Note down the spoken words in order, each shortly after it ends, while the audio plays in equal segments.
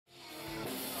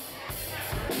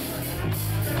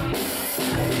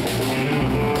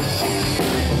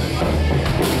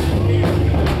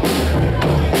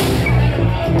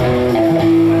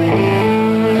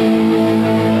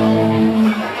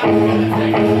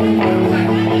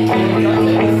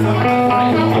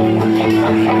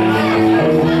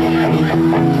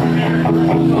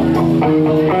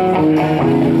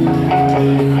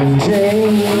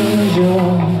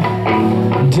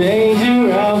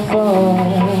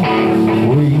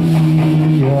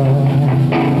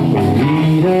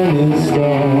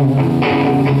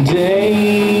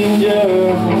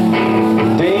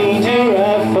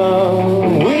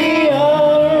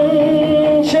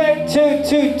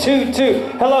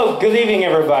Hello, good evening,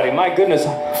 everybody. My goodness,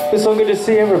 it's so good to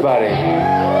see everybody.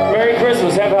 Merry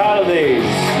Christmas, happy holidays.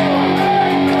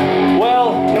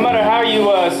 Well, no matter how you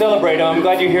celebrate, I'm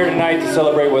glad you're here tonight to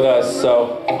celebrate with us.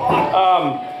 So,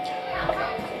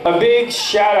 a big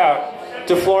shout out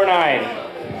to Floor 9.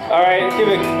 All right, give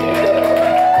it.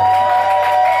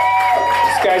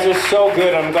 These guys are so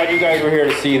good. I'm glad you guys were here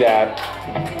to see that.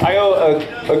 I owe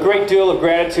a great deal of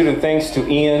gratitude and thanks to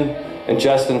Ian and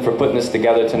Justin for putting this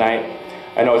together tonight.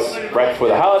 I know it's right before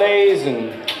the holidays,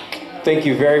 and thank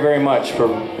you very, very much for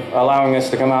allowing us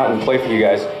to come out and play for you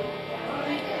guys.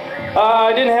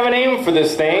 I didn't have a name for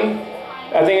this thing.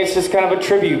 I think it's just kind of a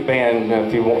tribute band,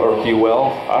 if you will.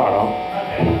 I don't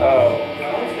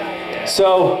know.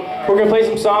 So we're gonna play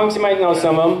some songs. You might know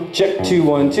some of them. Check 2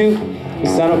 1 2. Is the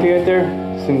sound okay right there?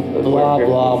 Blah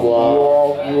blah blah.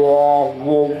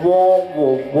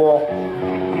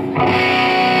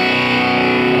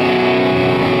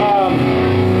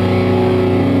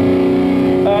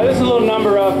 This is a little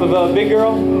number off of Big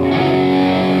Girl.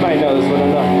 You might know this one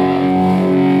enough.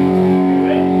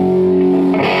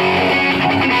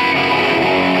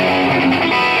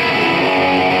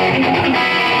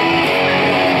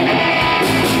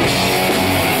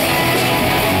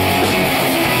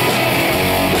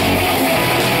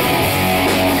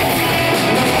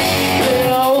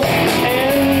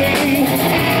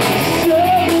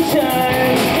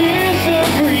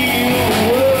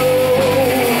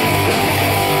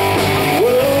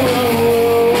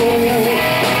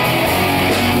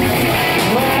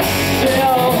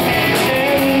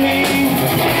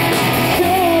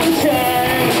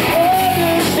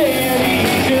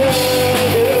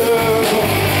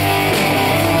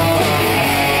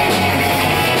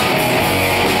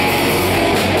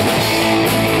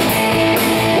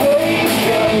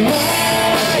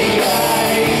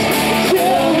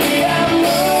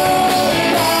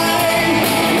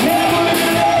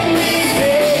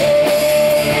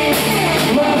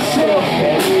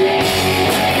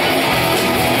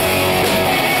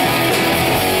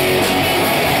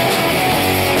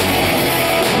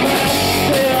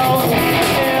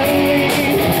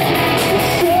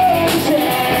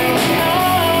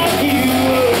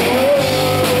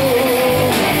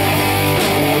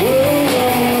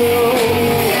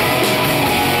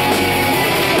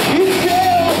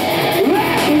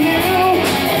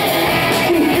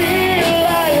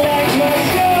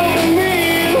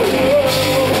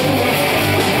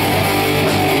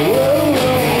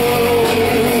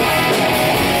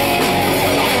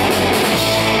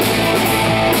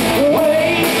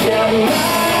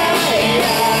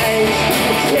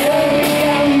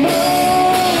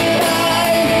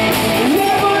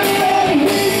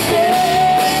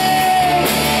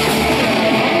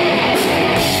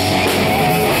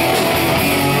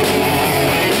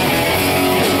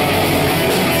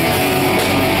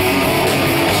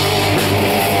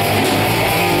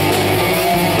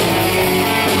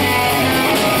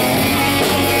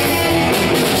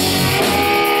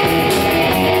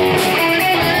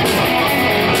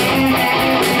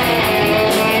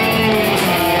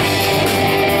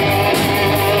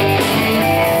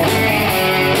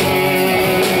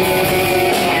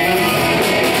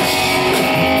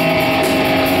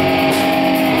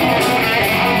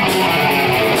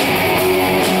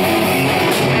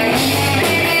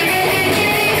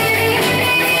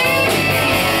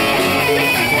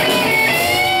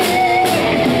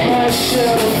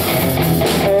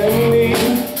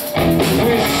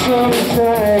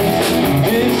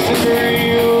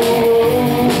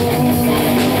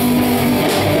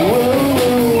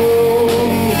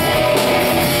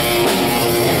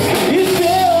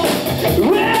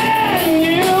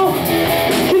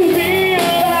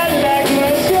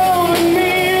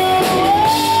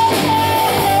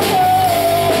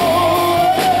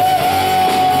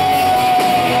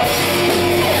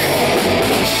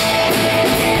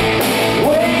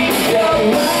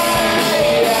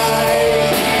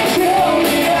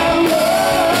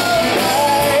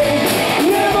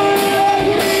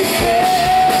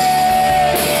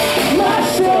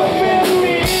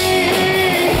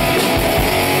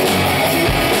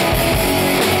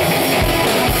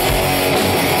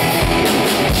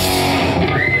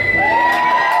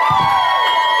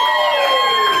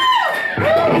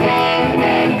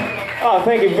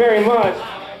 Thank you very much.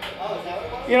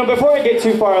 You know, before I get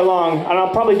too far along, and I'll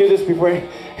probably do this before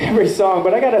every song,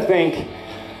 but I gotta thank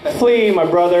Flea, my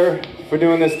brother, for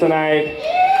doing this tonight.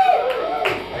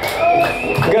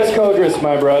 Gus Kodris,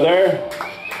 my brother,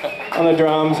 on the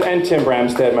drums, and Tim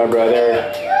Bramstead, my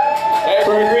brother,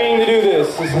 for agreeing to do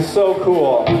this. This is so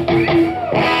cool. Hey,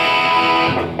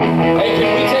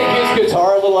 can we take his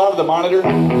guitar a little out of the monitor?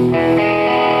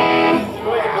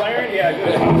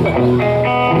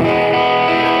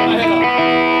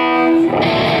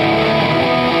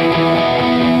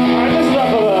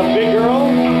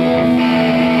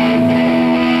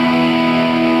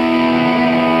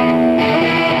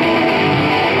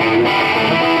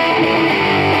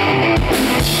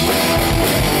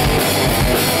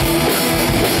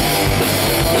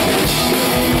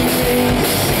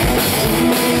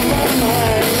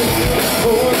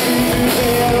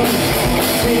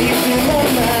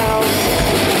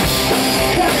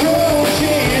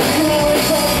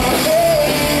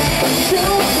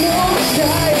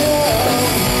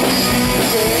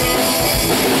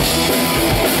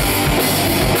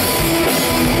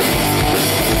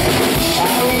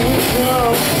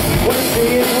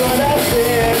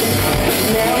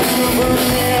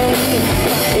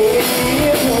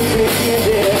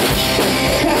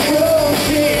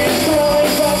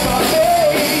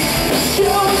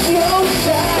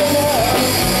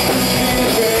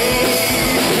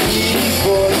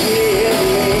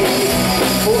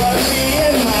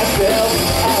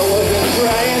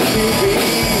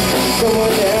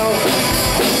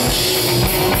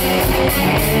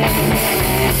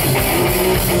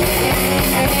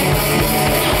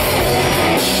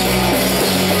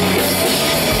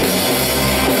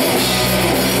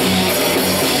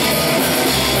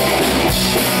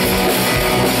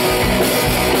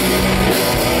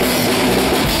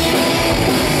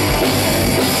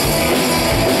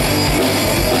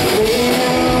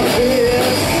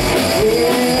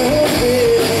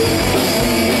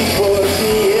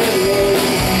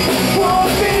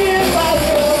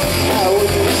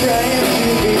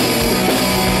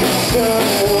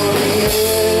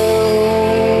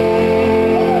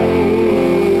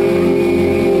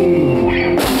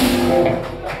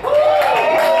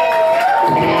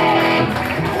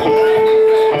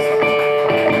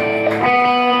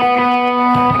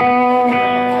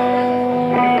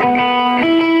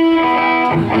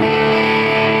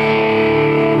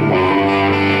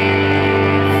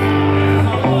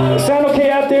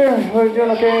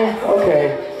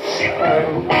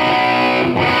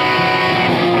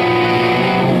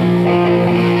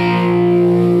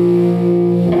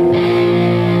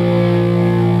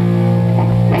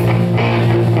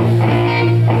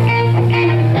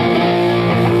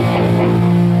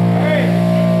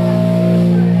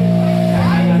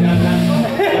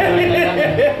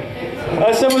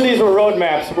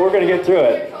 laps, but we're going to get through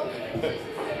it.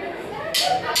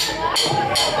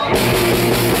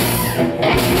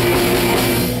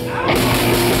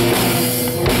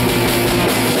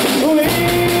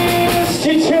 Twist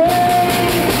your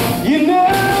turn, you know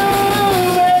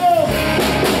well,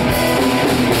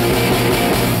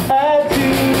 I do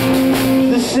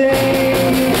the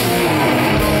same.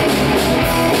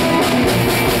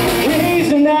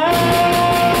 Gazing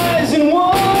eyes and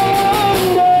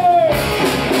wonder,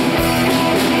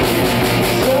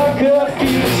 stuck a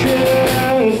future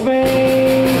and fame.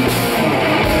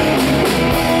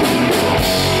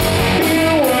 You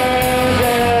were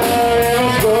there and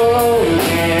spoken.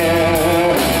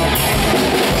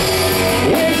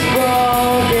 It's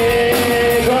broken,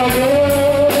 broken.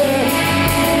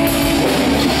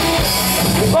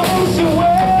 Bones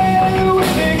away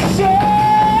with excitement.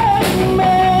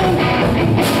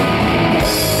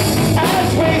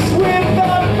 Eyes race with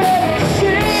the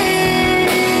fantasy.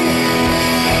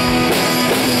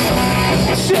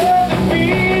 Should there be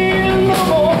no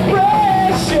more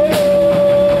pressure?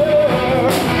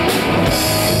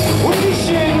 We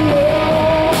should know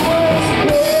what's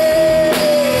best.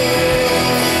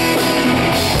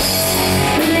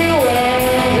 You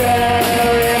and I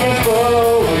am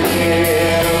spoken.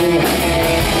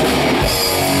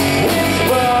 It's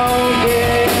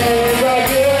broken,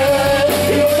 broken.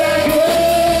 It's not good.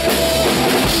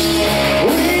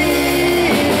 We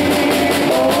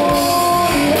all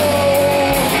know.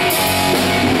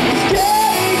 It's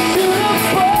getting to the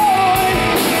point.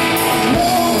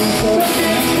 No,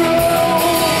 something's wrong.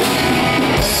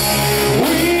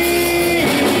 We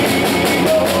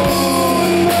all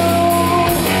know.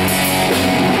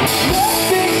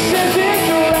 Nothing says it's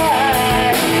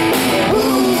right. Who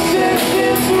says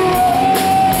it's wrong?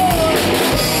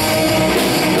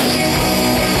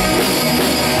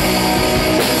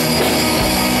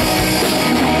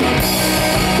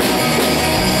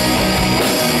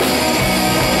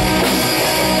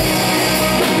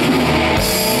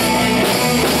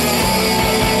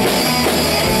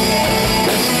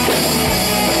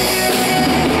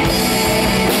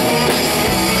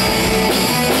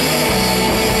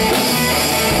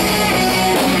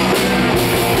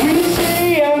 We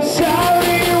say I'm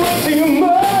sorry was too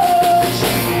much.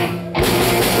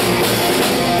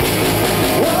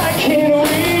 Why can't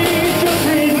we just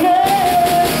relax?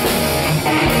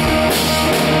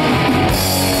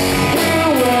 You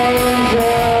weren't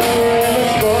there and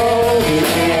spoken.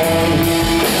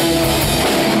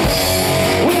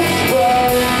 It's broken,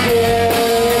 broken.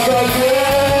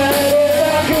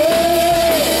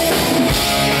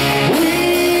 We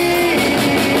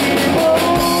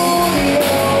both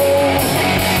know.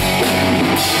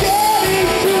 Getting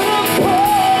to the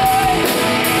point.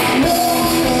 No,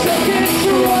 something's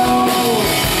wrong.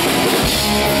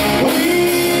 We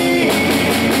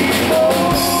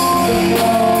both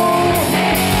know.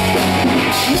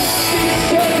 Nothing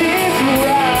says it's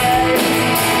right.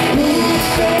 Who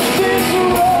says it's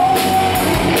wrong?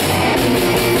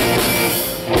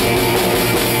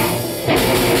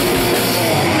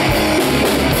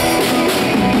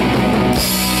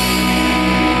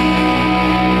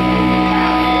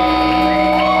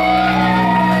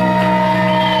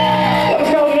 That was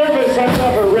called Nervous. That's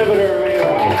off a Riveter.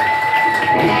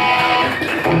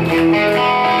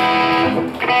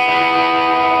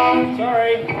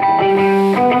 Sorry.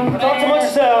 Talk to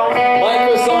myself. Like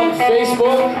us on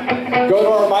Facebook, go to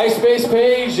our MySpace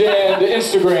page and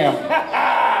Instagram.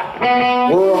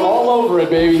 We're all over it,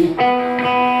 baby.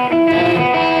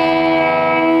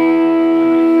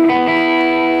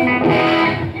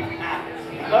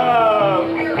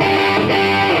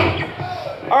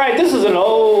 All right, this is an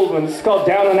old one. It's called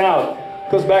Down and Out.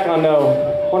 Goes back on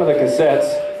one of the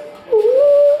cassettes.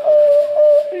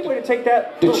 Any way to take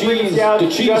that? The little cheese frequency out,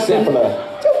 Justin? sampler.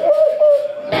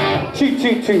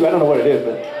 Two. I don't know what it is,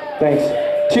 but thanks.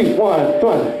 2, 1,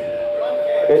 1.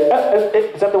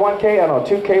 Is that the 1K? I don't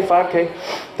know. 2K, 5K.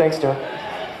 Thanks, John.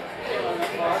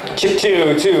 2.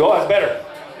 Oh, that's better.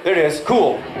 There it is.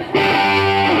 Cool.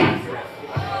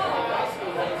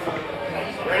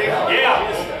 Ready? Yeah.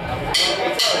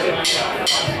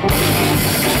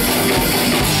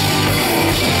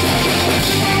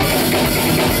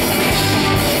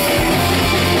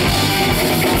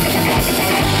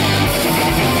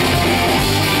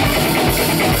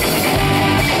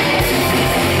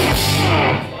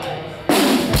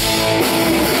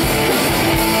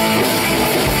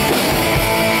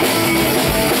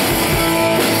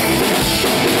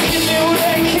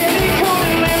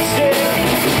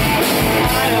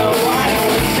 I know what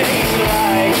it tastes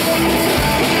like.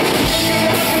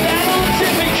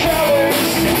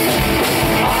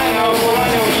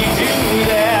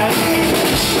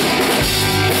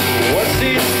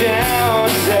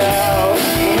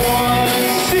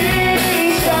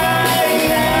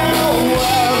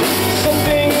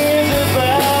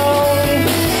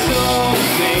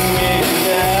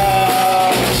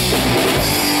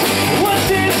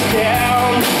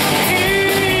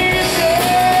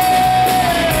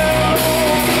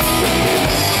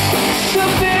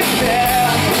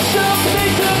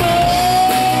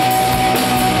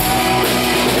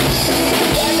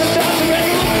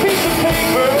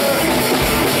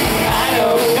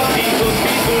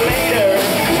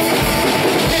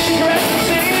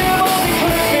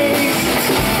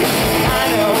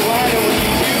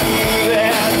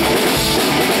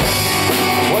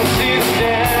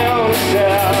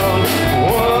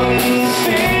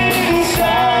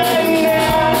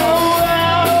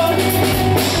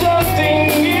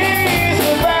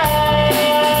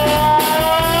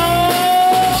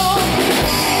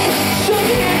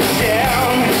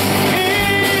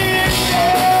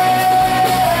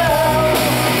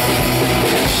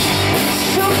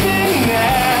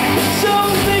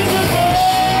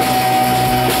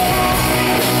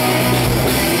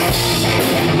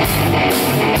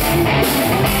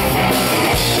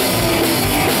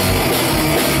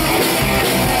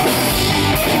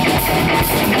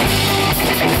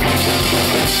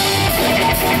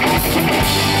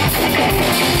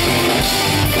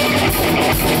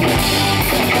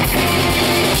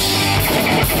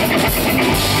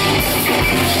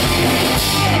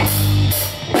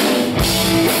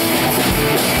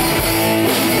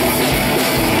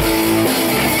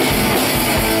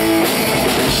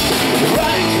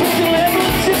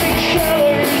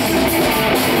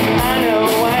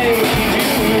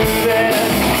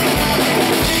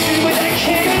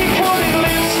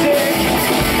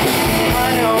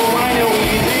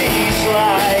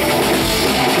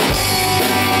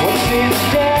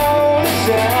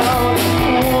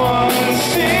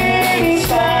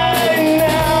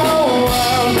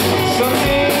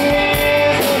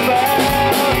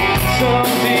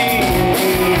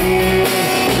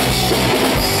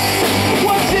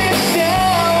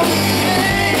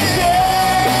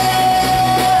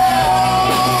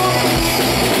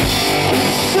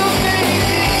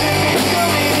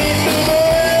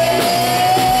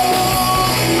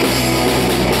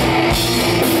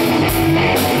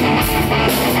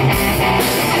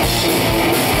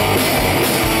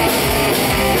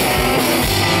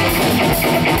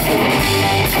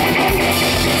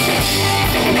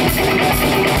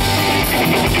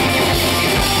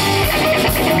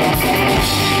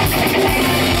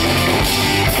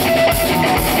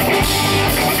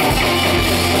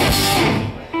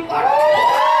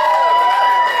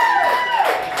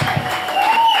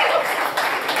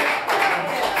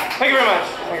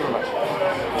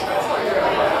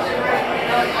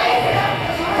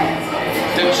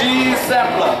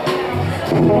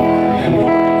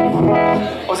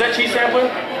 that cheese sampler?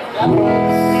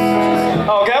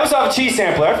 Oh, that was off a cheese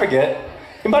sampler, I forget.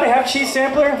 Anybody have cheese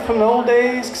sampler from the old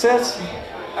days, cassettes?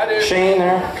 I do. Shane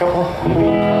there, a couple.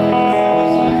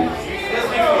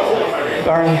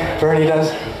 Bernie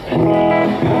does.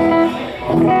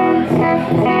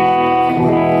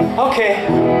 Okay,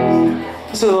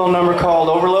 this is a little number called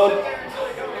Overload.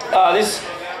 These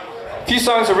few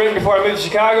songs were written before I moved to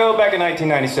Chicago back in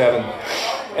 1997.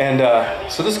 And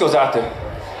so this goes out to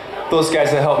those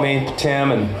guys that helped me,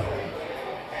 Tim and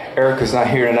Erica's not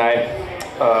here tonight.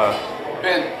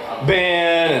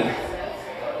 Ben and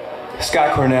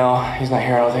Scott Cornell, he's not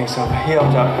here, I don't think so, but he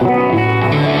helped out.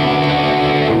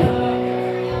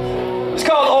 It's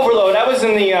called Overload. I was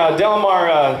in the Delmar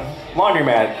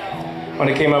laundromat when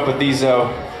I came up with these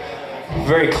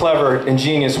very clever,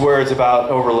 ingenious words about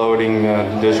overloading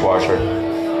the dishwasher.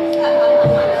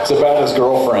 It's about his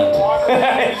girlfriend.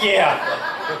 Yeah.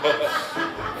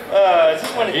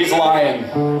 He's lying.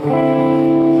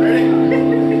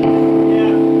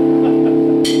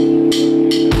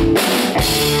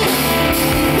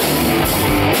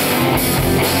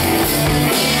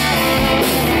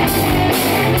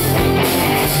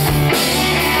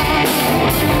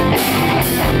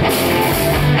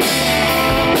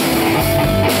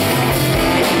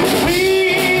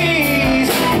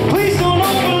 Please don't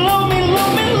overload me,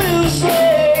 load me loosely.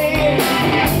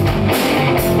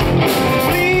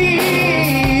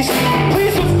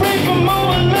 Please refrain from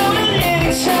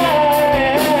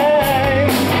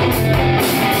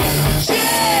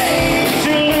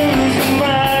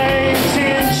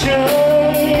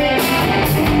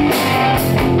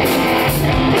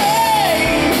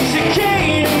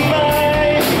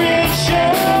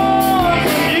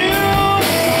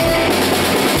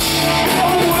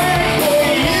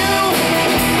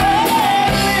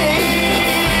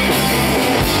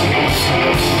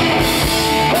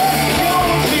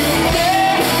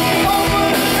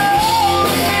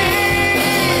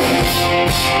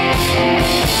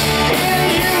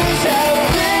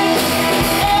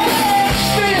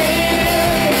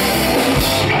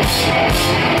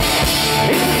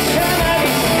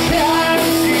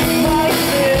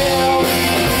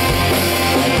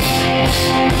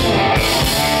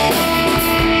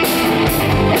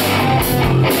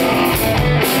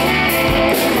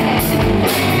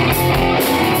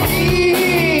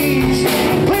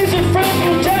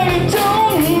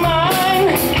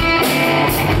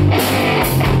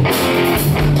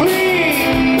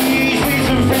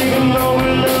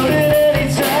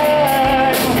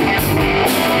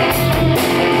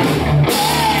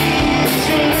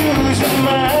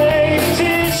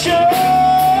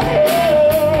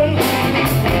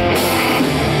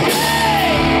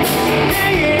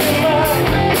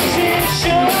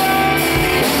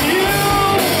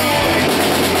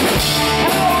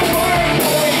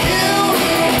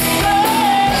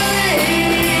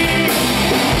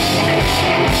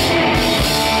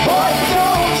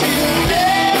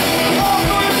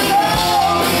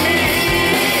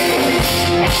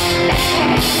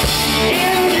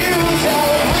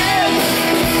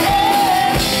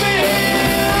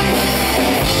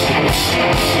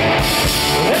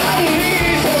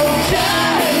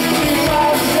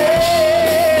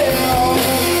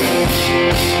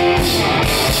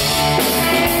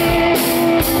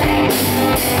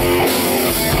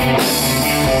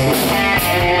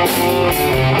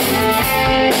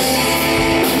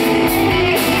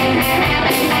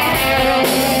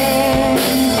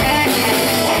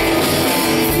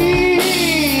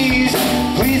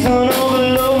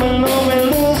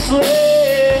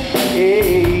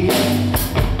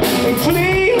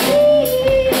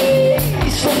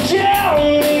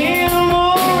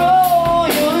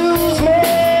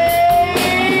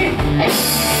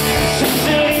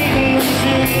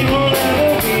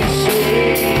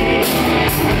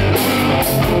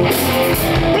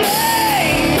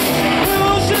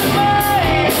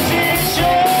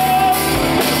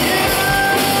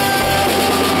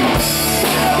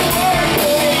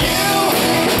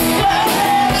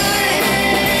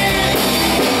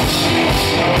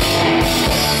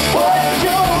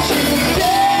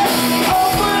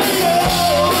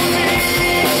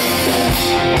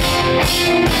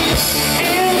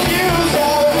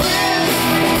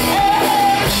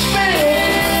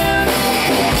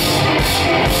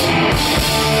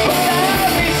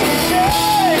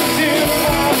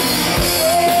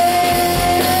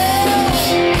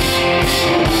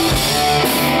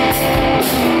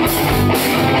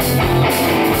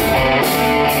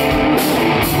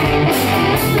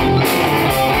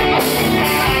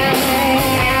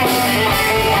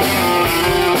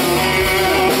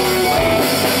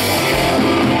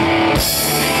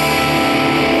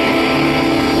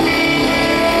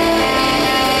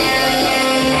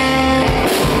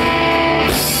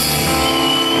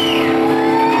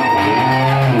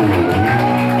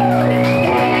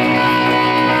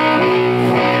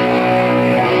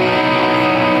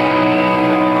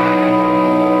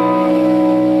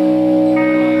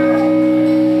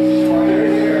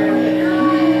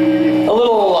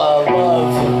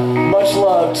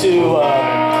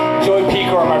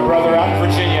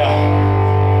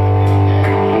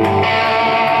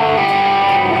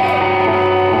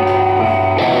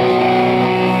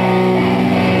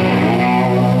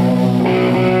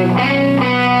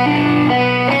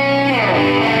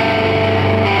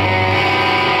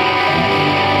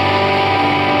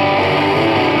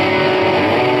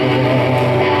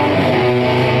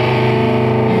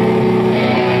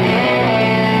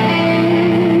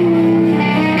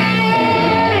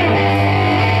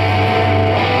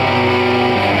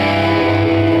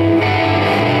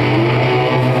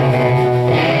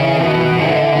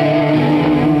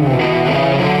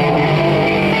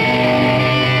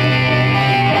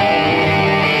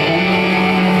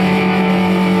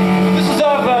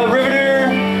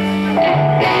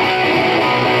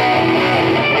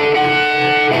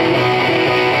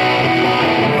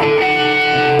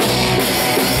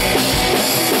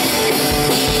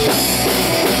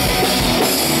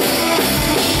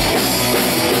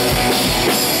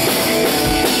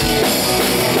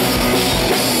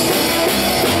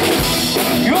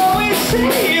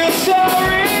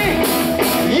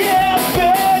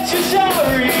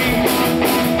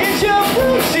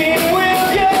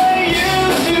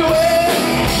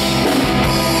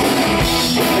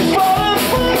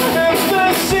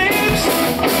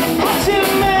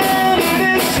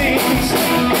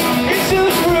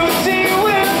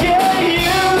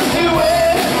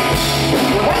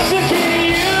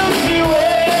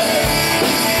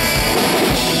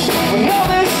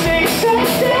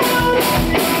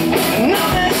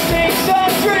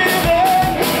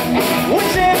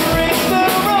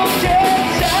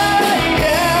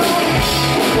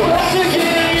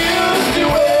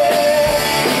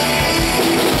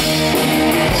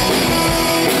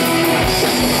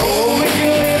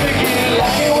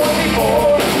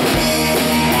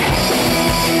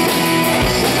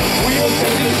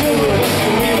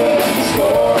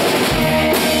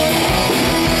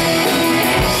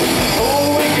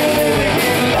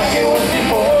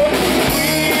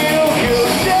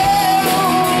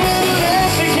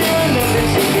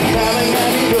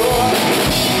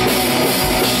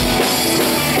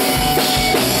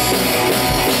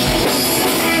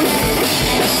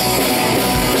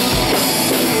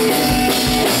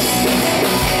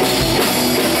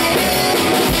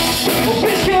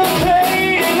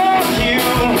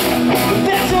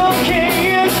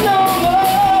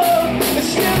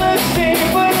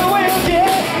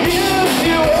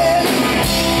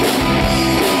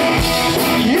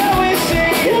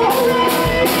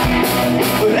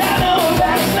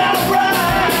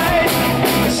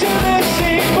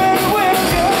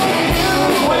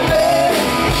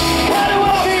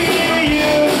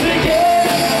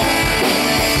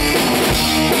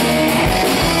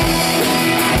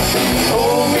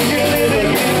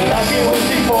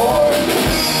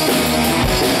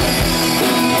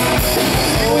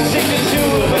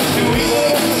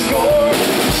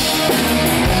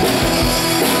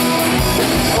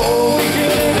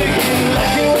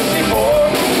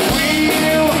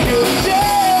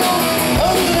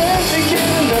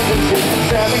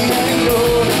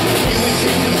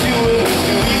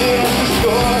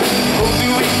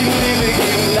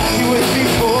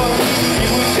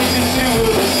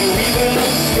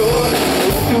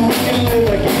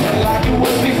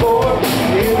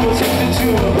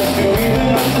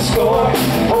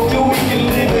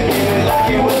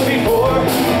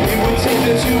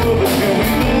two of us do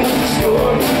even at the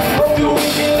store. Hope that we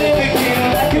can live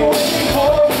again like it was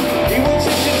before. It would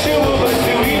take the two of us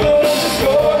to even at the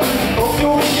score. Hope that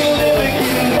we can live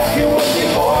again like it was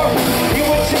before. It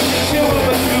would take the two of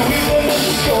us to even at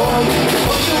the score.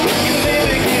 Hope that we can live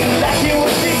again like it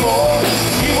was before.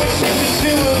 It would take the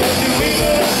two of us to even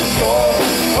at the score.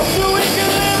 Hope that we can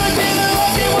live again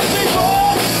like it was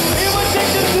before. It would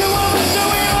take the two of us to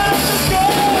even at the score.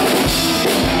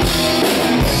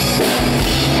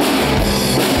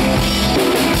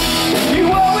 You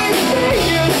always say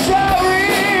you're sorry.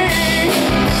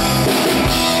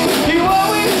 You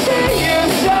always say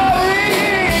you're sorry.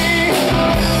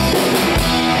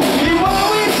 You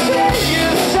always say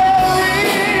you're sorry.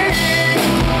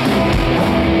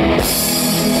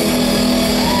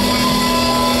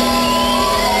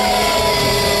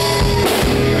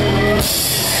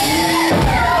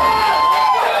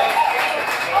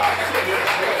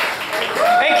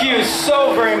 Thank you so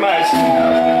very much.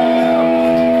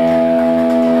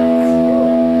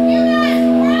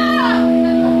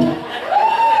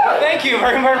 Thank you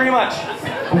very, very much.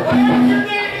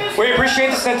 We appreciate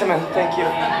the sentiment. Thank you.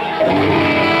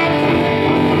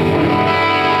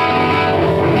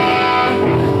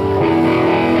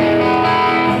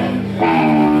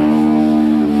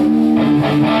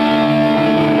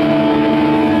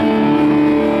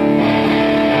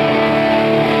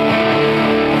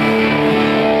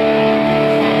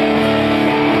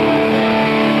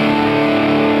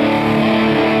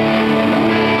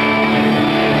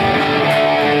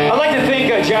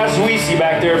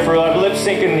 Back there for lip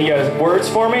syncing the words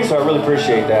for me, so I really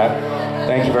appreciate that.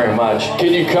 Thank you very much.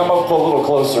 Can you come up a little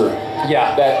closer?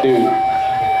 Yeah. That dude.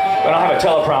 I don't have a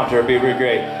teleprompter, it'd be really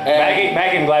great.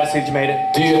 Maggie, I'm glad to see that you made it.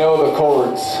 Do you know the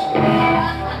chords?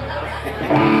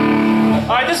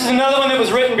 Alright, this is another one that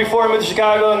was written before I moved to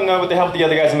Chicago, and with the help of the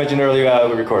other guys I mentioned earlier,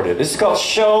 we recorded it. This is called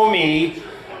Show Me,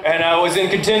 and I was in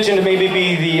contention to maybe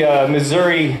be the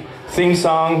Missouri theme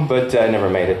song, but I never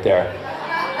made it there.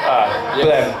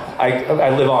 Yes. But I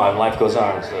live on, life goes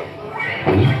on, so.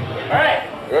 All right.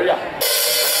 Here we go.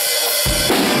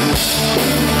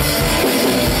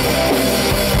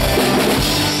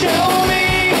 Show me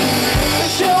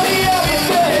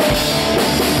everything.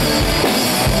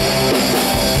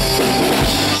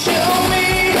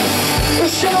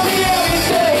 Show me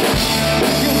everything.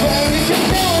 You find it your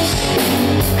feelings,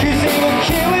 'cause they will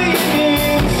kill you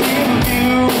if you do.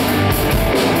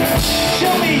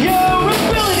 Show me your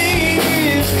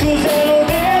abilities, 'cause I know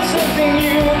there's something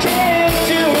you can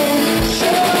do.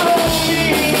 Show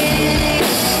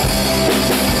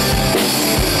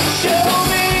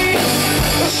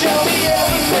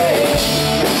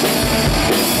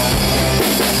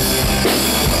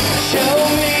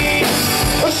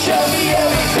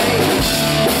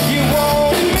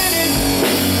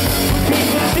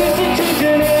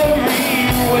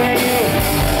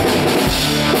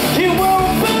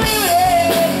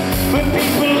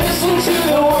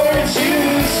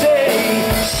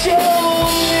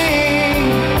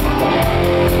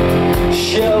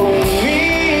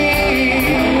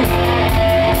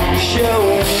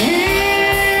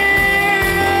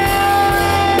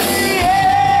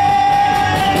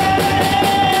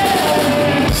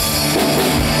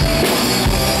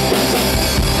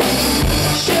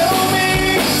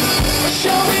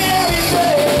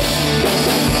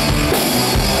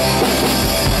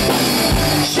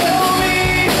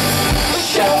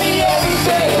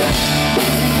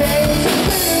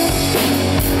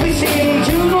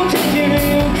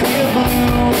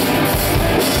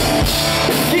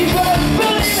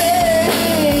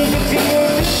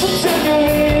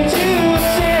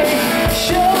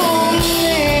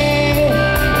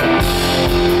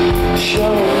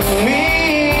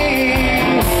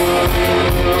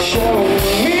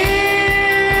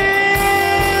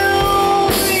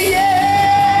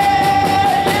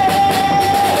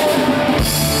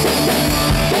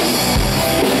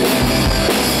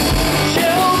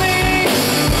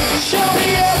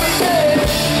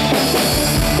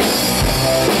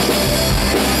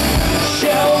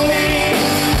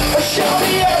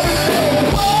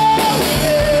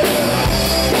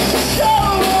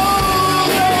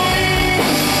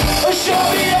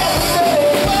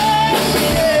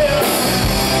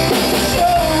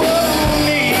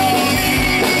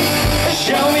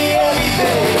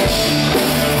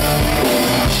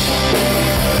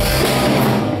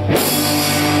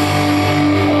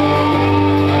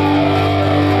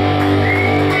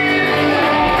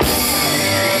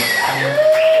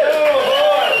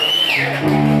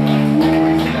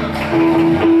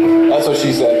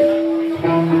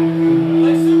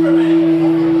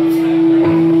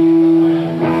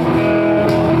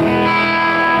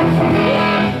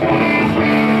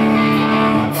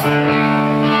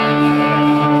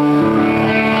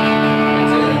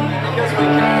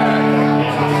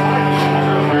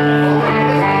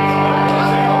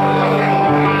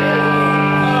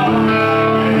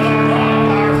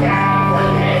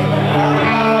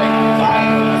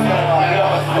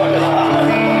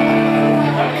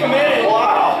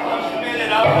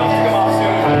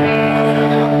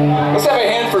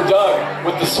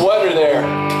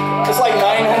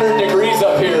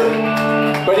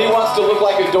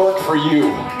for you.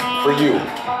 For you.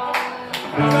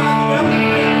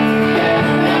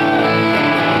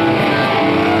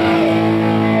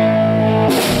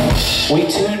 We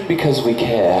tune because we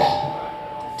care.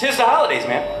 'Tis the holidays,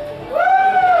 man.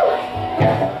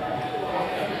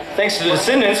 Thanks to the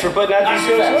Descendants for putting out these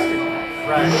shows.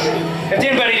 If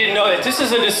anybody didn't know that, this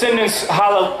is a Descendants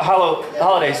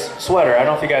holiday sweater. I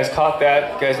don't know if you guys caught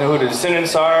that. You guys know who the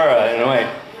Descendants are? Anyway.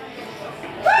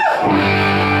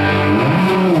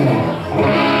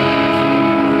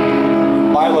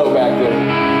 Milo back there.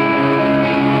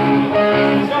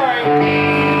 Sorry.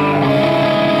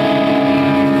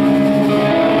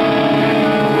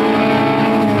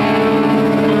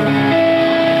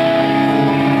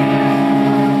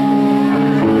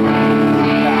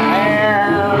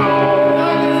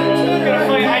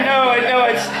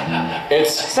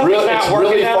 It's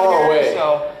really far away.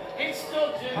 So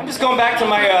I'm just going back to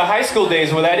my high school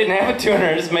days where I didn't have a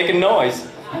tuner, just making noise.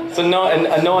 It's annoying,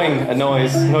 a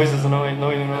noise. Noise is annoying,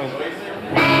 noise.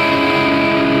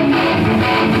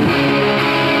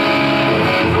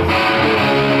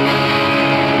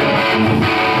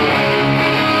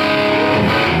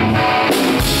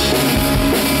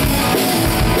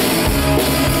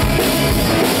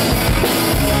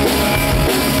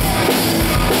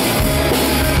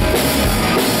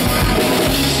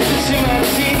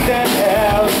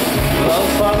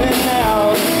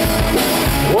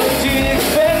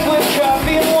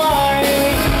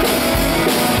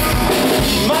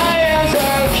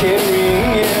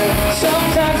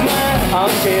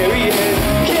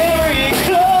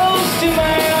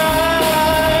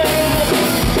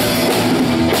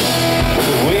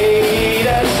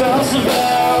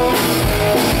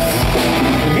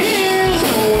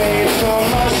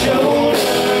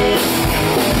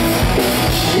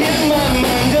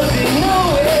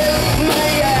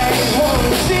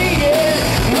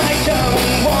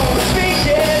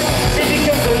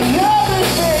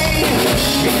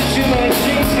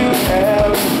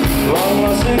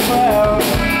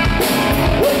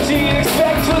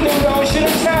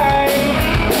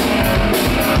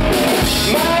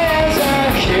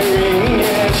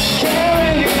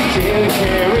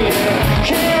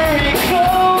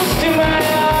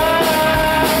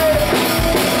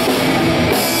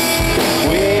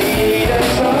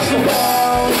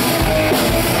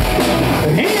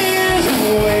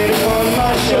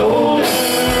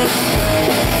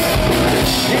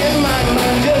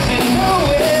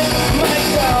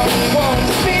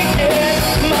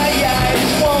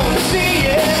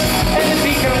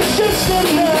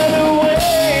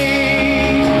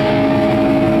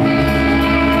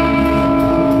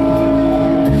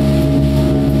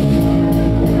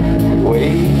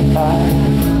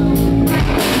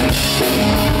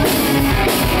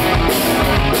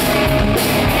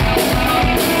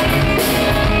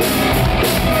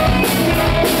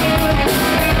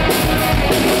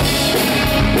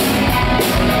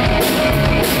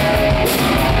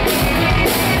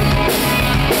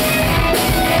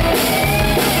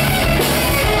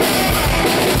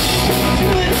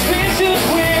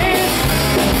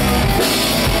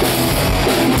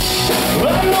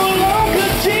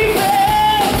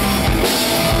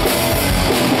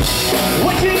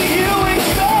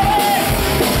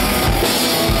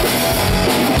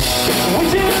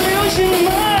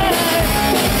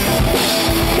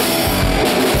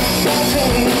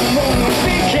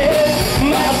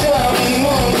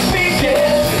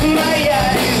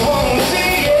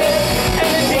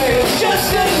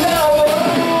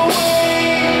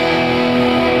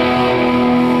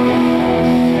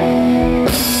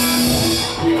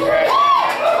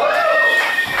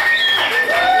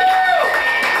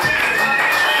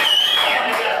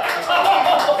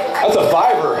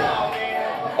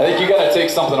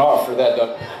 Something off for that,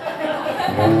 Doug.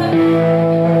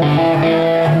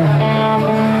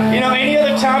 You know, any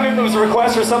other time if it was a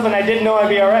request or something I didn't know, I'd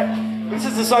be all right. This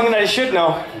is the song that I should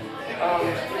know.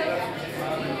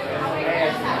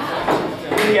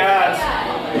 Yeah.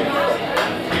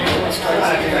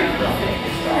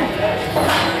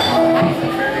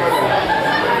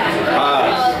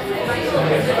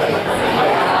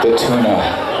 The tuna.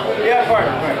 Yeah,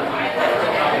 pardon.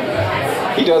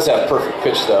 He does have perfect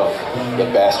pitch, though,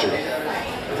 that bastard.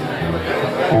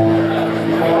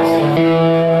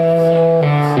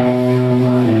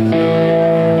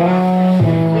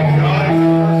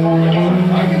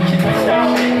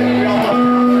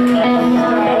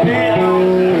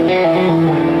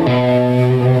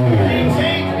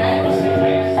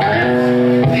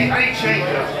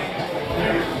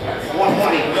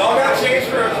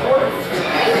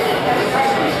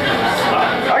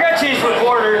 I got change for a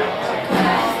quarter.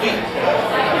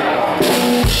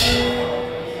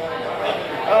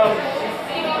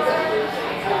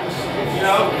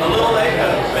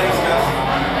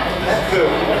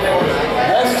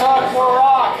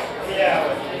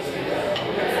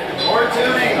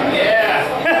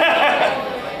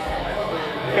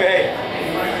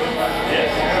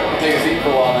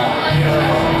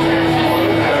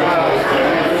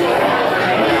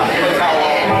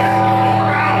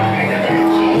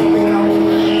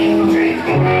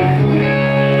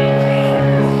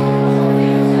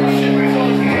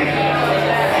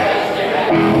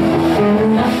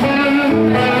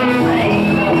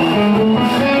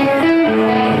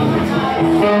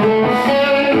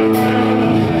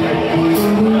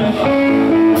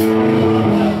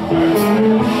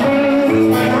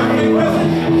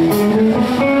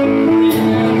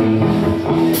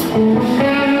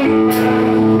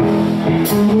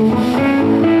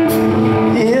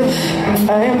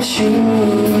 been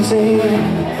choosing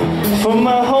for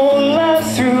my whole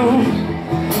life through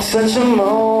such a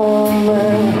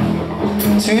moment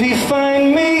to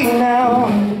define me now.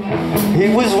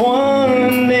 It was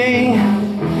one day,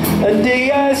 a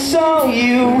day I saw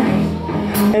you,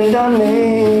 and our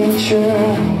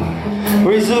nature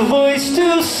raised a voice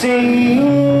to sing,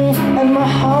 and my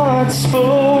heart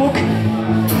spoke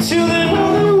to the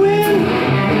northern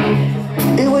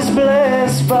wind. It was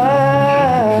blessed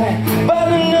by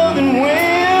the northern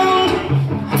wind,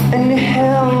 and it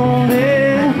held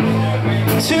it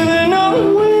to the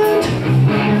northern wind,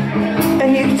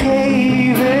 and you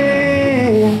gave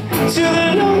it to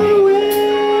the northern wind,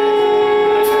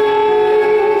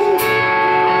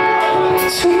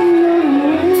 to the northern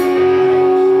wind.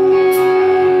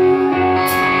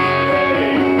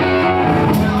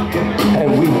 And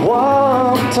we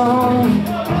walked on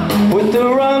with the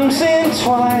rhymes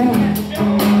entwined,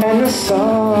 and the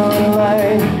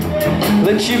sunlight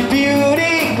let your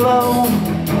beauty glow.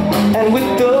 And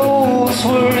with those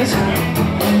words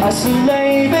I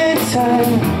salivate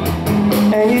time,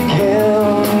 and you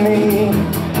killed me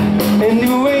in the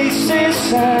oasis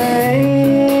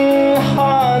sign.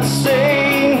 Heart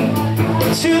sang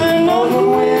to the northern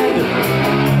wind,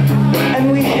 and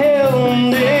we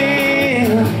held it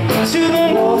to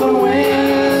the northern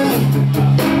wind,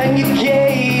 and you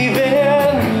gave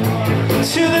it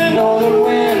to the northern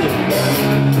wind,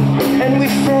 and we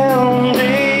found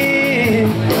it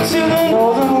to the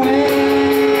northern wind,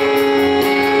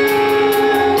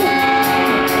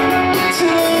 to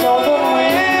the northern wind.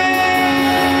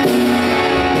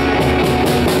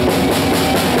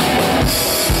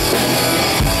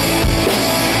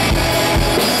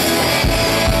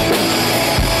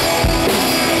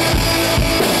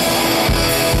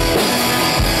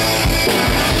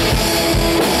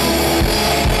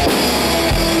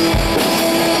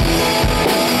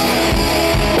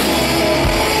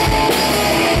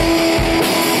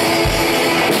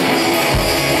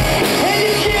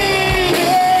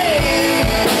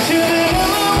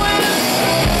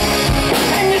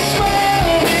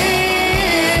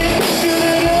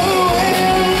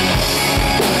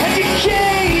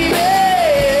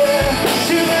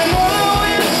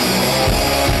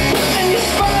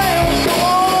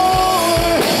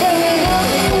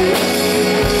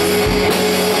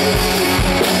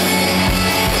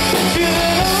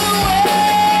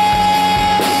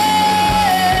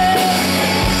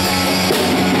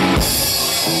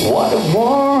 What a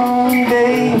warm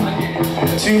day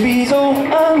to be so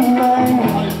unlined,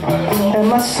 and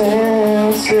my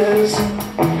senses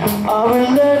are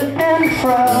alert and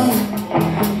frown,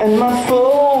 and my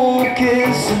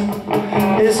focus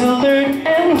is alert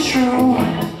and true.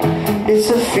 It's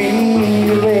a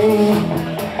feeling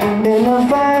in a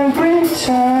vibrant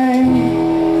time.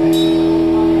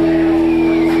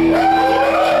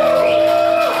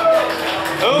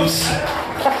 Oops.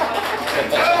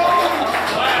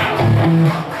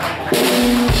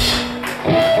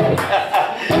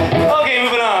 Okay,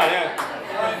 moving on. Yeah.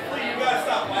 You gotta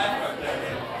stop laughing right there.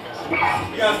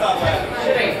 You gotta stop laughing.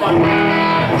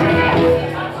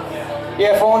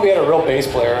 Yeah, if only we had a real bass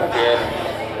player up here.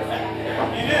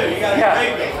 You do. You gotta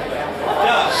make it.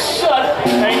 Yeah. Shut up.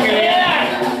 Thank you, Ian.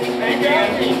 Thank you.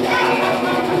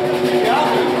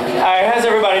 All right, how's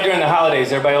everybody doing the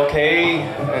holidays? Everybody okay?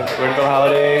 Ready for the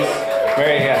holidays?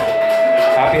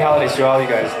 Happy holidays to all you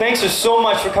guys. Thanks so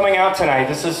much for coming out tonight.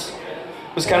 This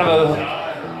was kind of a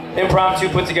impromptu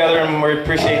put together, and we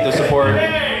appreciate the support.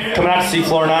 Coming out to see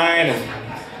Floor 9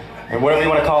 and whatever you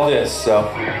want to call this. So,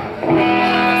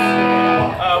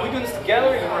 we doing this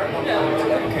together?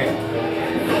 Okay.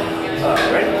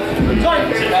 Ready?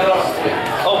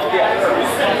 Oh yeah.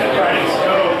 Ready?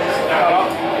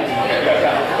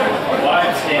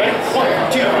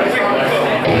 1, 2, 3, go.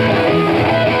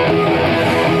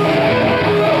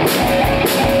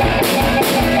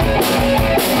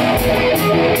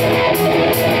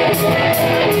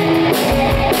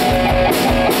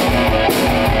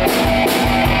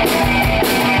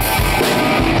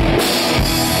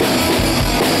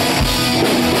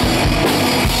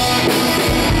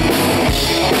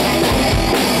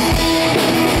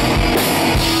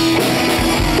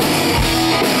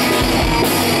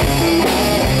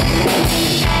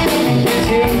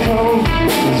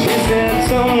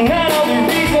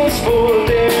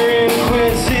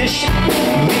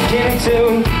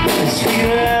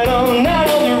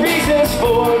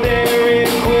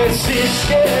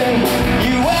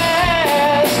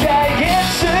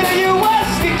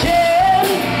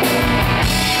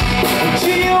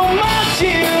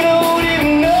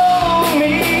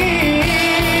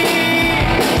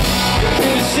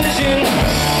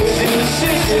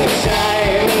 decision.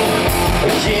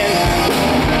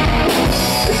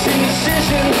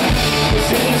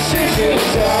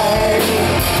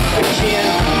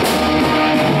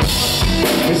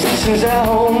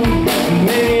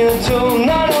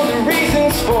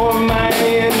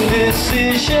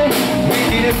 decision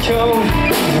we have come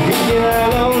to be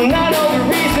alone. I know the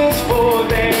reasons for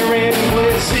their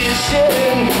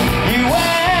inquisition. You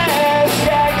ask,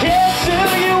 I guess who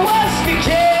you ask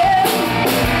again.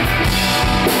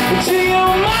 To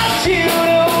your mind, you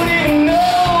don't even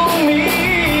know me.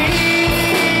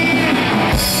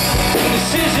 It's a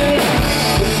decision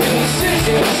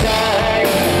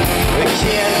time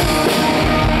again.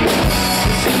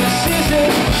 It's a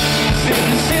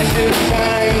decision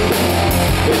time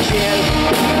again.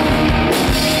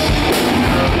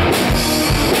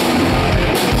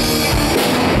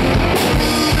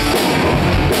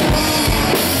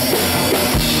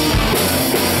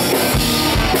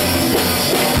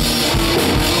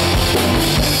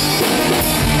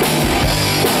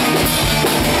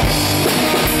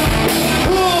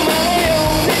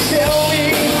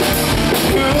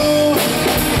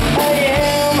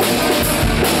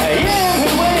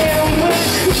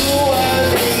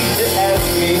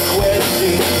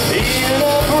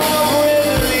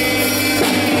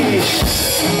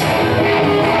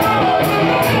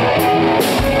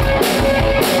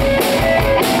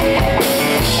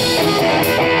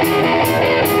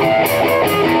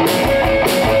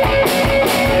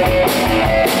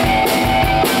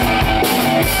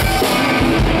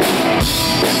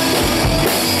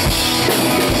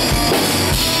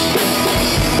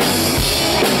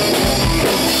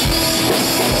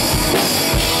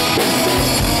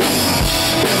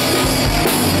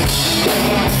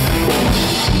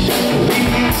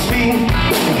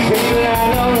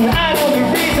 I know the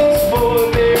reasons for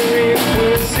their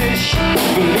inquisition.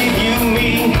 Believe you me,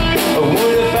 I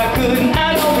would if I could. I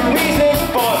know the reasons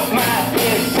for my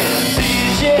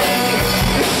indecision.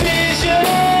 Decision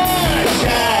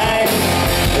time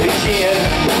again.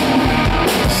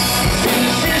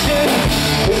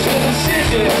 It's a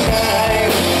decision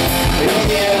time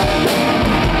again.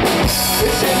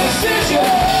 It's a decision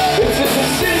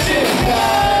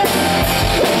time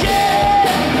again.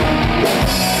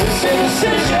 It's a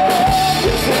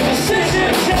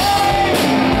decision time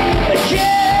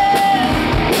again.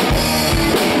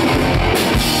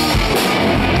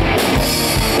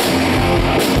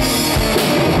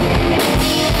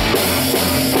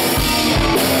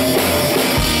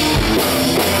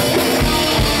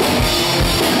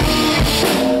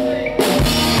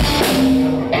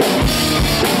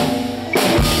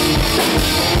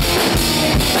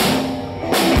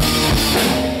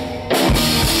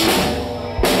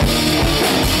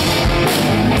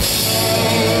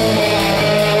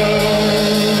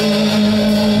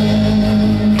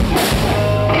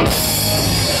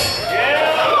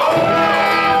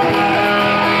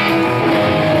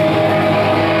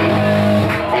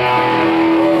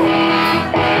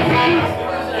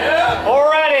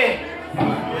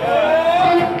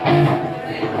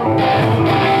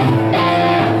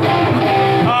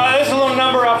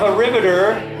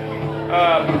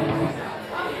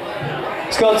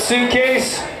 It's called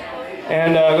Suitcase,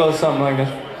 and it goes something like this.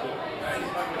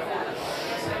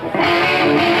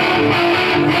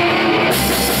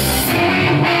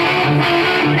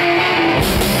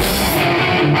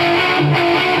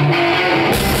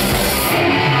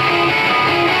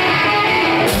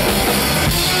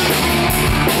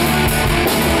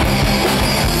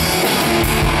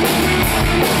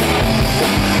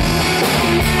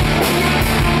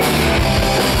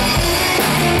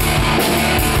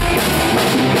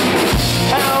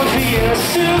 I'll be a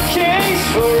suitcase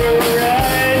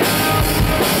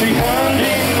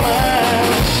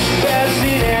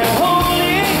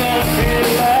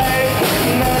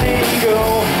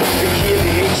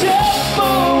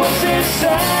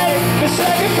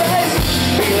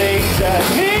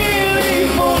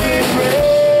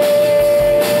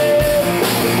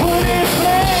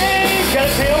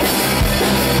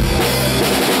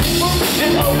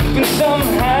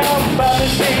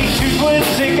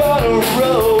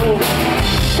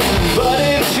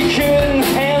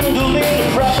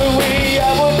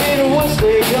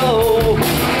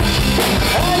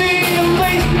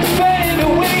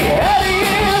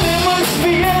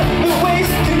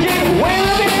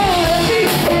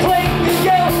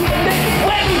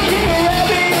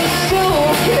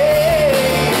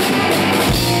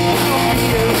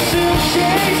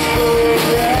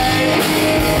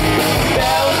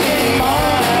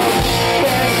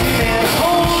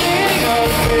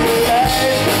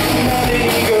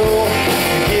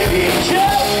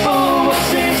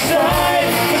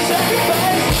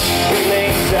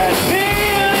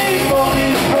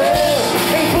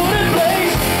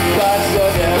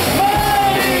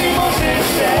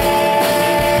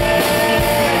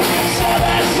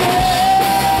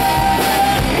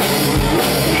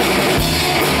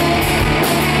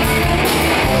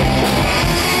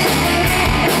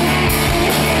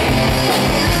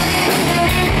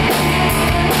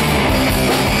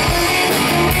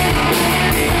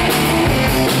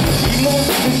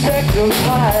some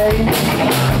pie.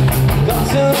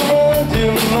 Thoughts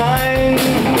undermine.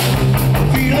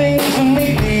 Feelings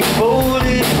neatly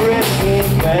folded, breath and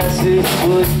glasses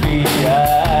would be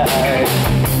high.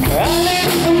 I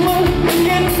need someone to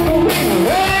get away.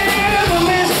 The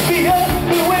mist be up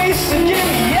and waste to give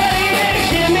me out of here.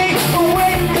 Give me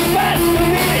away to find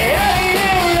me out of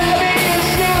here. I'll be a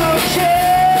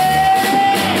suitcase.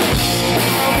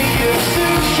 I'll be a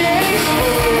suitcase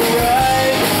for a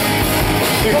ride.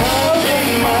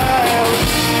 1,000 miles,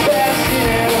 passing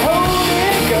and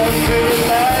holding on to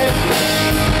life.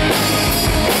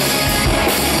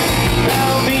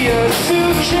 I'll be a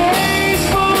suitcase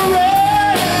for a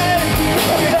ride.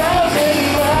 1,000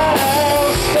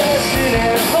 miles, passing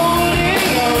and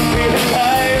holding on to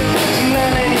life. Now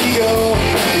let you go,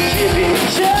 giving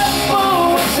just for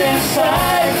what's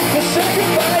inside. The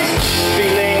sacrifice,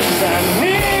 feelings I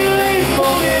nearly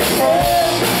folded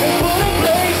fresh and put in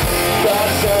place.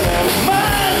 Thoughts on a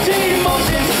mind,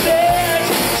 emotions stand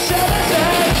side by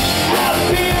side. I'll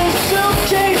be a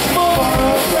suitcase for a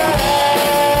ride.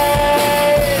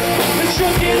 The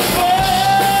truck is fun.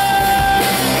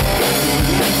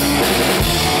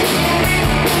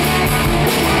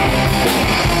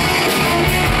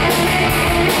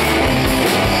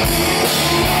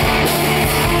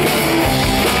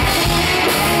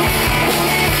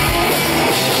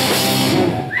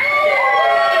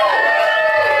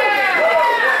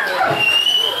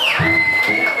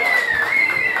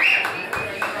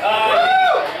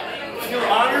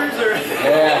 Honors or?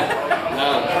 Yeah.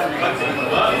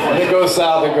 When it goes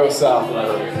south, it goes south.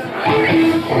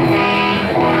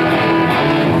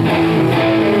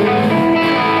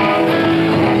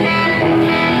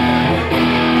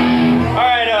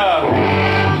 Alright,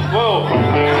 whoa.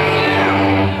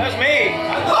 That's me.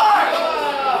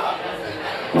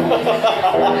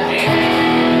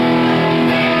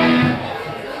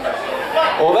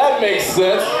 Well, that makes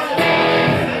sense.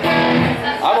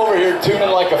 I'm over here tuning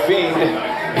like a fiend. You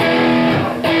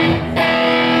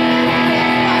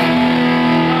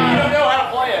don't know how to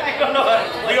play it. You don't know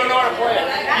how to play it.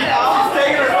 Just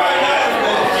take it or find out.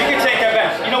 You can take that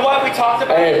back. You know what? We talked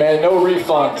about Hey, it. man, no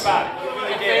refunds. About it. We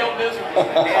really did. Failed miserably.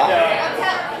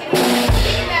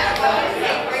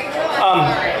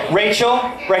 Rachel,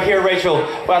 right here, Rachel.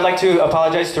 Well, I'd like to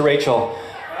apologize to Rachel.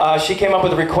 She came up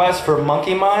with a request for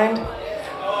Monkey Mind.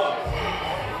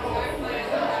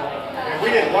 We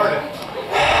didn't learn it.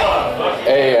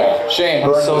 Hey, Shane,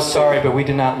 I'm burn so this sorry, but we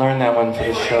did not learn that one for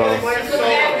the show.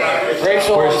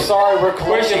 Rachel, Where's I'm she? sorry, we're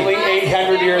Where's she? collectively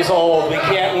 800 years old. We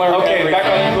can't learn Okay, everything. back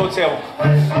on the pool table.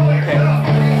 Okay.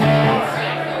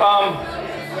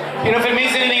 You know, if it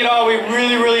means anything at all, we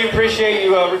really, really appreciate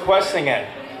you requesting it.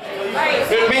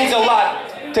 It means a lot.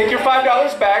 Take your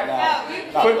 $5 back.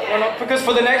 Because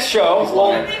for the next show,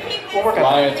 we'll work on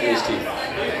Lying it. through his teeth.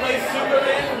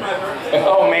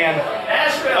 Oh, man.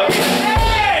 Nashville. Okay.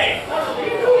 Hey!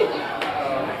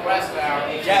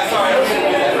 Yeah, sorry.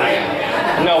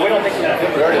 No, we don't think We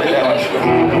already did that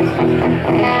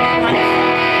one.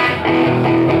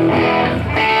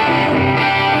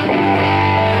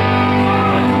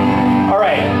 All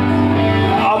right.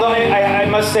 Although I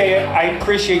must say, I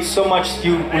appreciate so much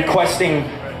you requesting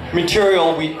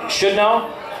material we should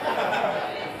know.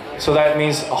 So that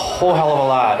means a whole hell of a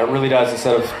lot. It really does,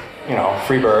 instead of, you know,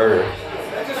 Freebird or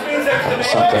That just means there's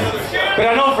something. But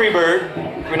I know Freebird.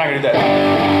 We're not gonna do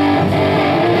that.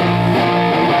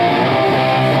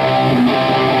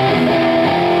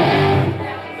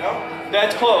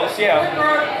 That's close,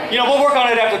 yeah. You know, we'll work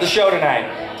on it after the show tonight.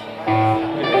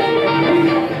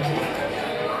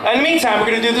 In the meantime, we're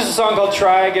going to do this song called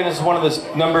Try. Again, this is one of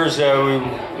the numbers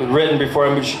we've written before I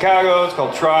moved to Chicago. It's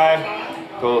called Try.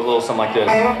 Go a little something like this.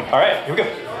 All right, here we go.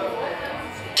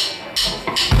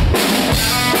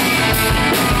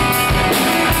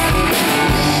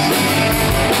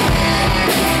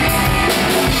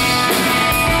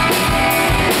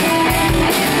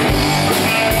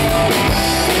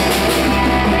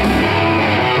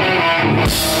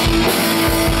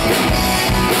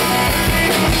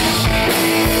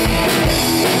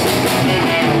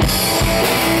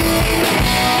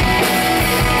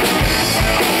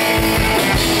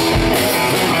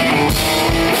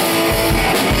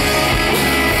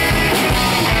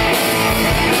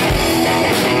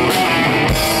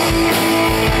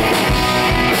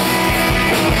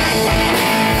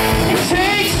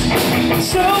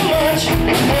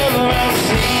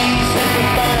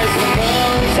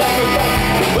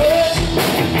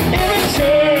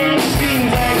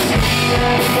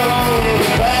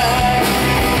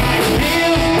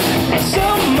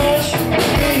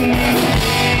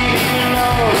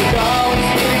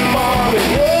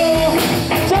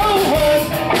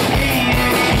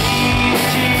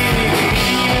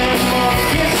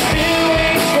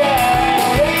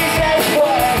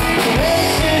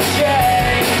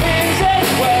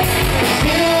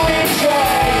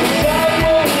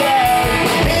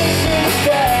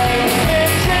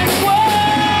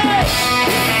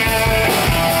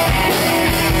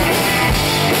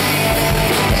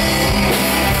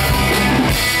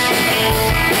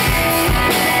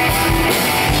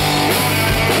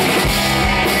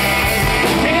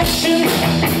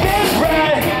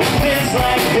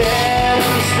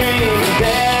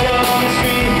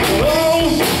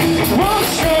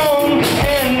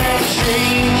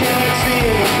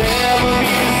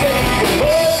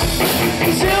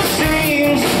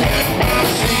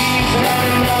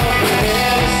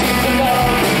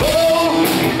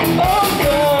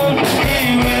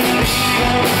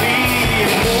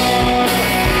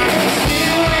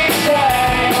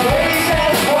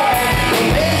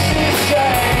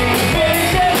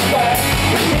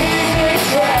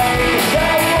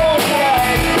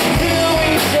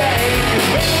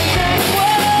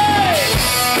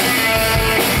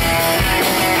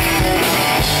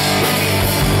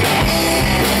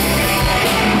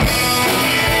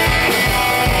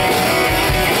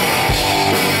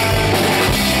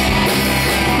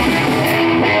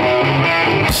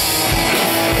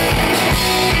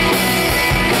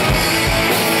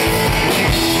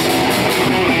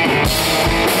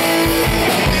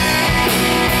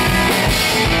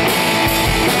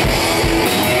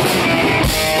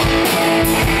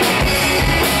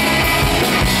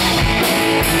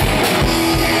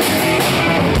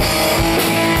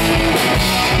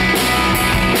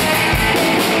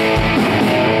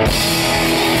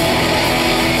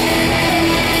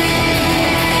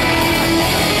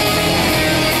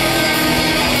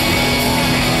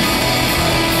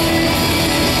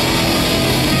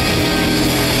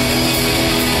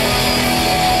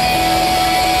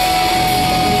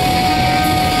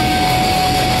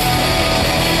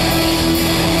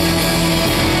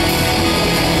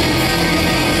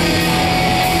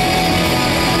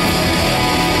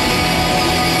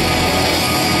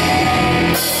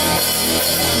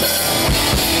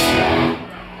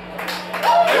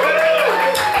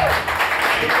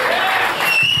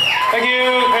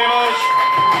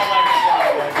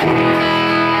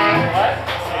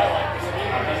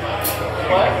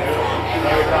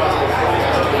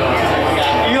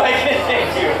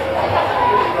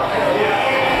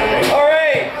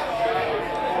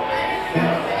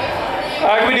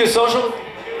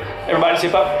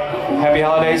 tip up. Happy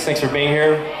holidays. Thanks for being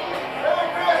here.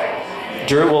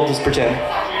 Drew, we'll just pretend.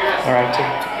 All right, tip.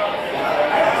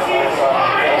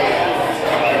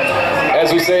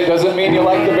 As we say, it doesn't mean you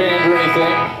like the band or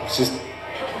anything. It's just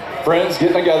friends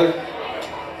getting together.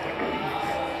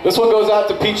 This one goes out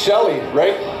to Pete Shelley,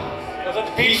 right? Goes out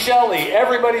to Pete Shelley.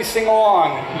 Everybody sing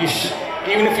along.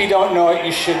 Even if you don't know it,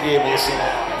 you should be able to sing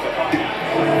it.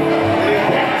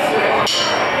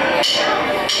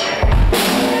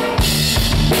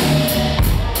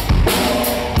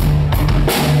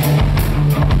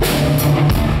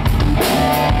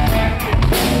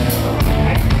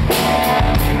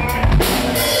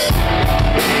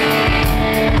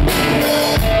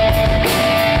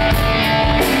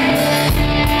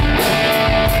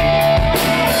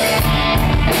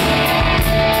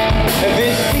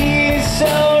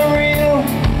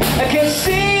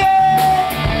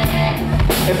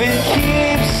 If it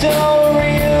keeps so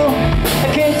real, I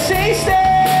can taste it.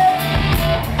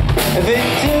 If it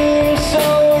seems so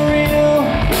real,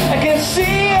 I can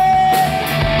see it.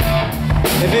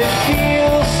 If it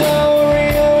feels so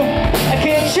real, I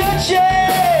can touch it.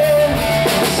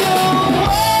 So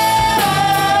why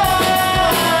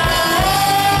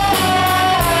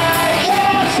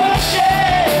can't I touch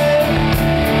it?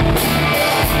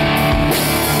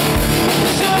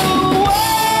 So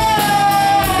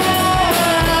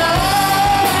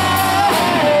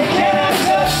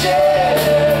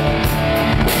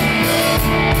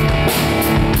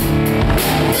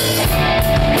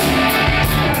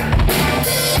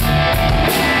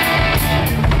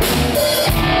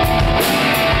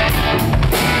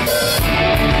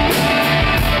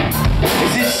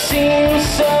seems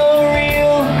so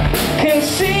real, can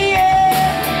see it.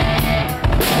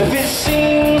 If it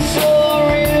seems so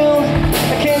real,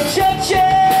 I can touch it.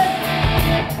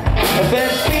 If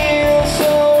it feels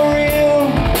so real,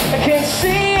 I can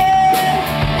see it.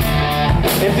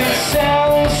 If it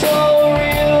sounds so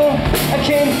real, I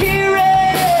can hear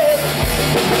it.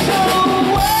 So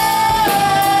why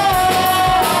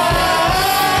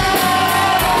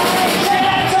can I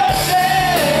touch it?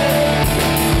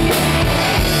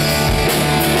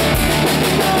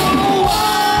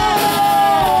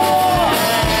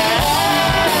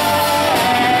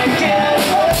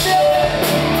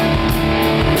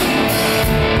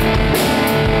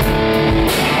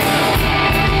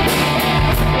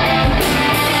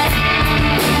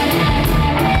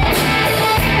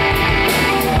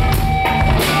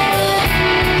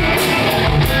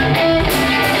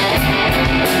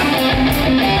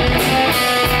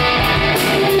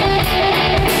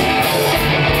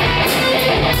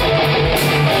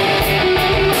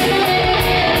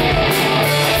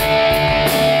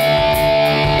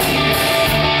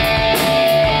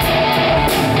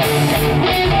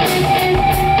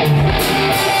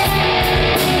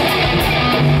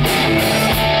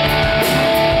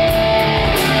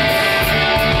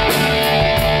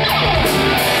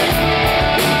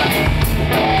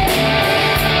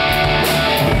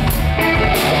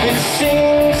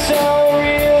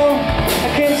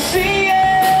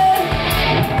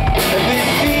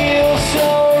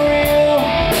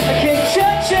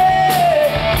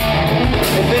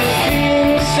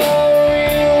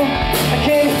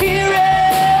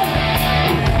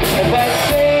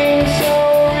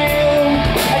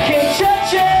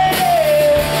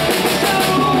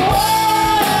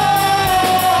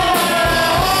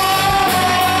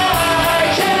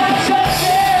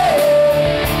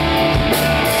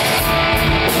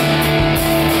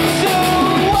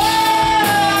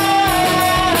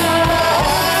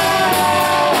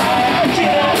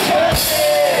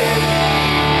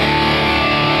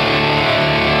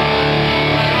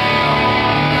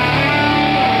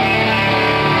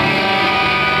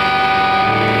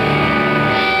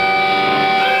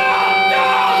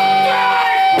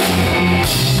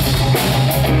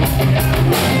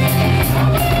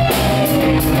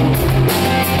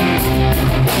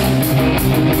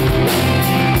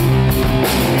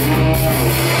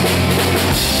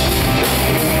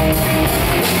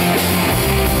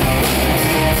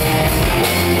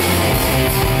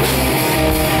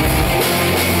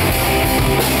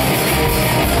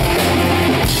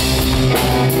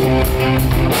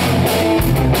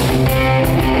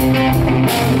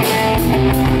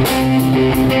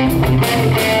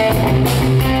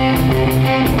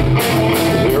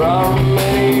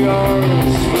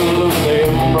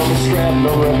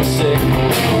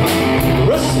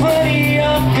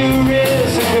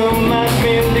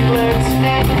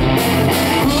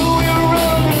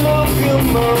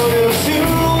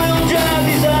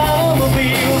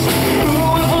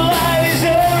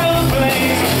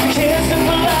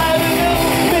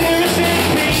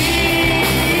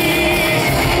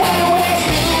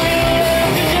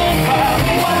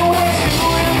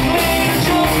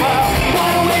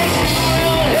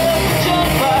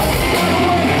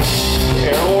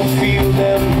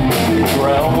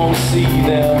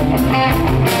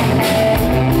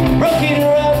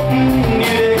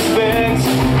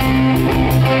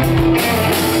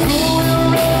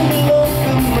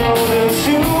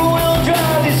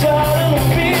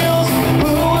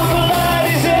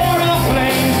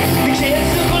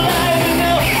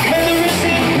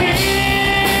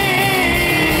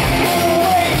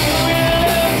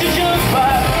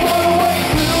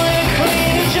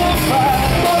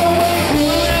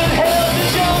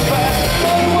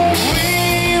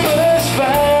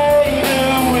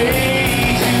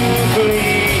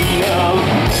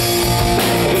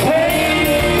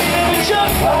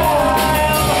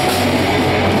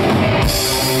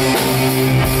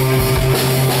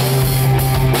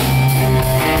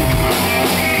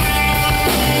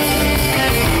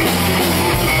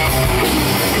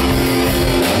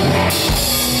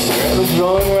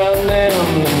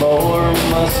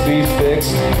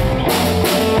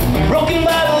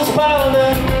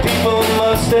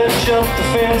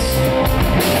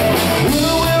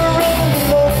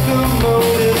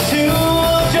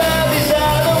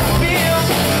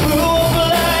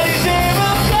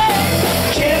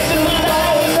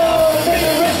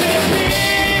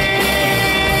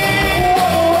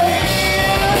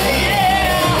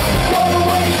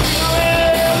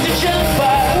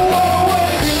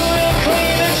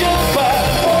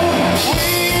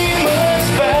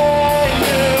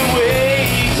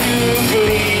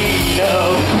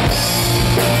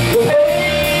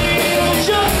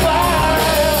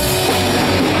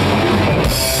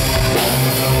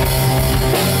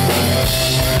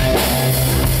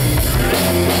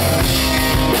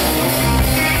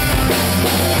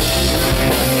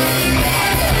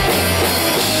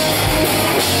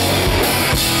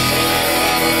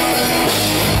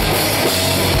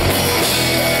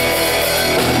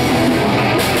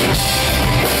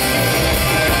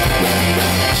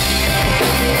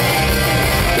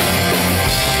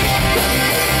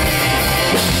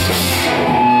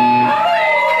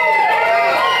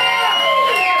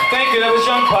 Thank you, that was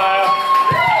Junkpile.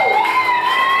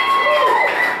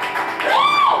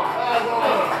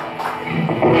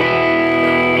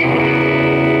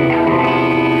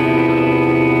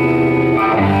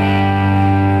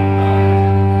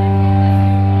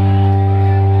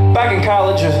 Back in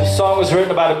college, a song was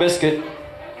written about a biscuit.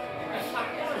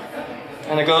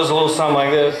 And it goes a little something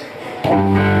like this.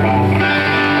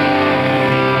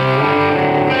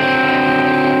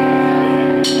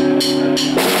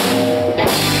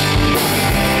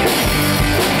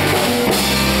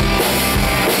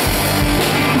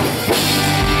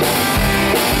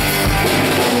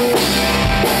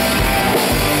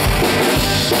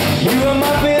 You are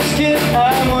my biscuit,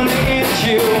 I wanna eat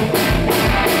you.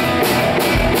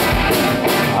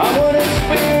 I wanna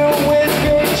spill with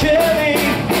your jelly.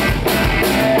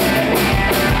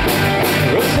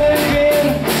 Roasted in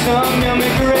some yummy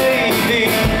gravy.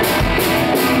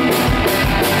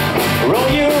 Roll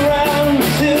you around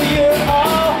till you're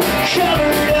all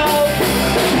covered up.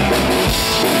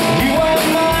 You are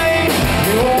mine,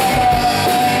 you are mine,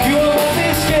 you are my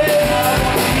biscuit. I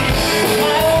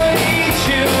wanna eat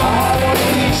you, I wanna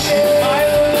eat you. I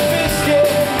love the biscuit.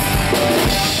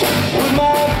 Put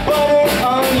my butter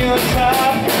on your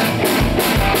top.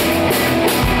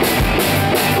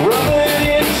 Rub it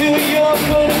into your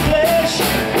good flesh.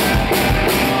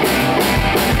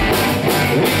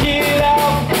 Lick it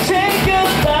out, take a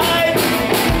bite.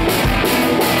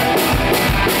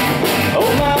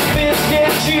 Oh my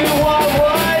biscuit, you are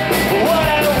what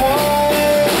I want.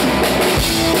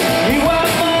 You are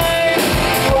mine,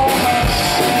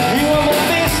 you are my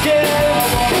biscuit.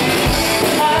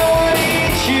 I wanna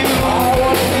eat you, I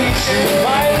wanna eat you.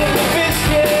 My little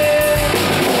biscuit.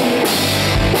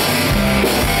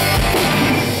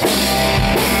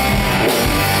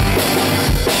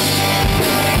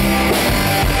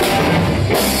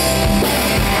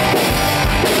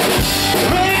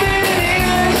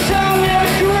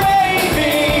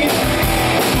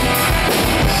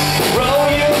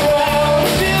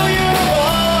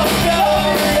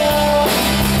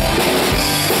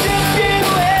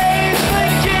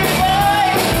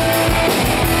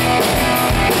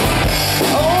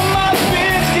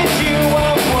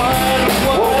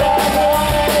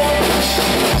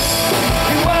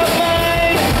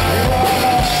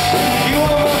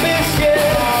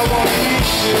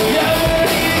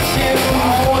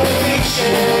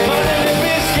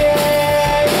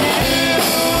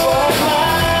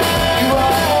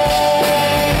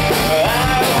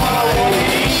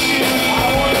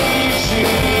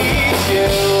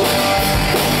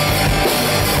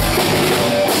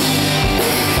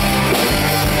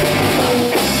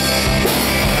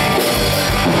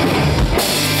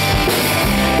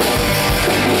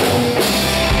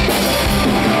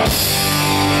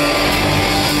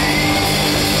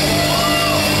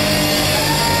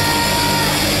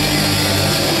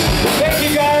 Thank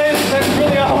you guys, that's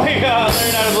really all we got.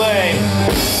 Learn how to play.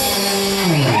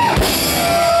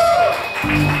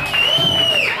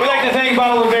 We'd like to thank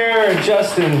Bottle of Bear,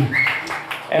 Justin,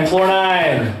 and Floor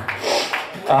 9.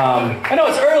 I know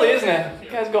it's early, isn't it? You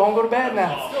guys go home, go to bed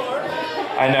now.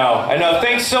 I know.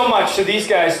 Thanks so much to these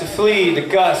guys, to Flea, to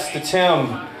Gus, to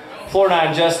Tim, Floor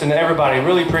 9, Justin, and everybody.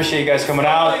 Really appreciate you guys coming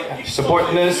out,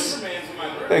 supporting this.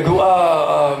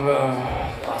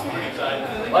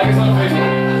 Like us on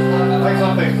Facebook. Like us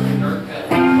on Facebook.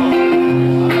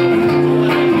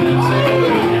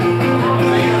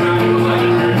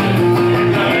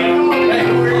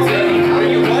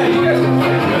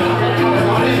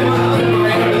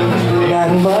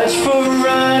 Not much for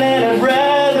running, I'd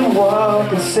rather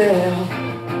walk and sell.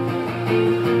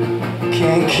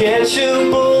 Can't catch a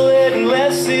bullet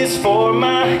unless it's for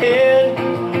my head.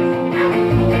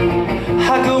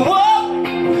 I go up,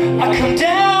 I come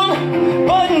down,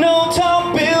 but no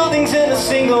tall buildings in a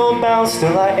single bounce.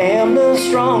 Still I am the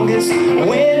strongest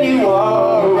when you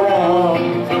are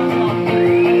around.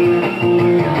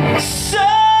 Someday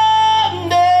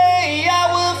I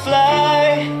will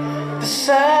fly the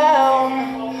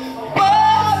sound,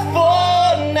 but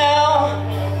for now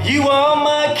you are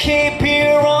my cape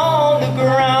here on the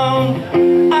ground.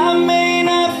 I may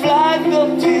not fly the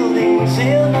buildings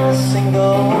in a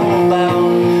single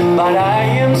bound, but I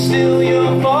am still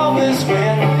your focus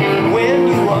when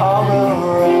you are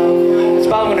around. That's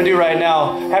what I'm gonna do right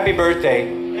now. Happy birthday.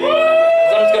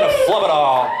 I'm just gonna flub it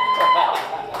all.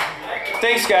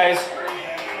 Thanks, guys.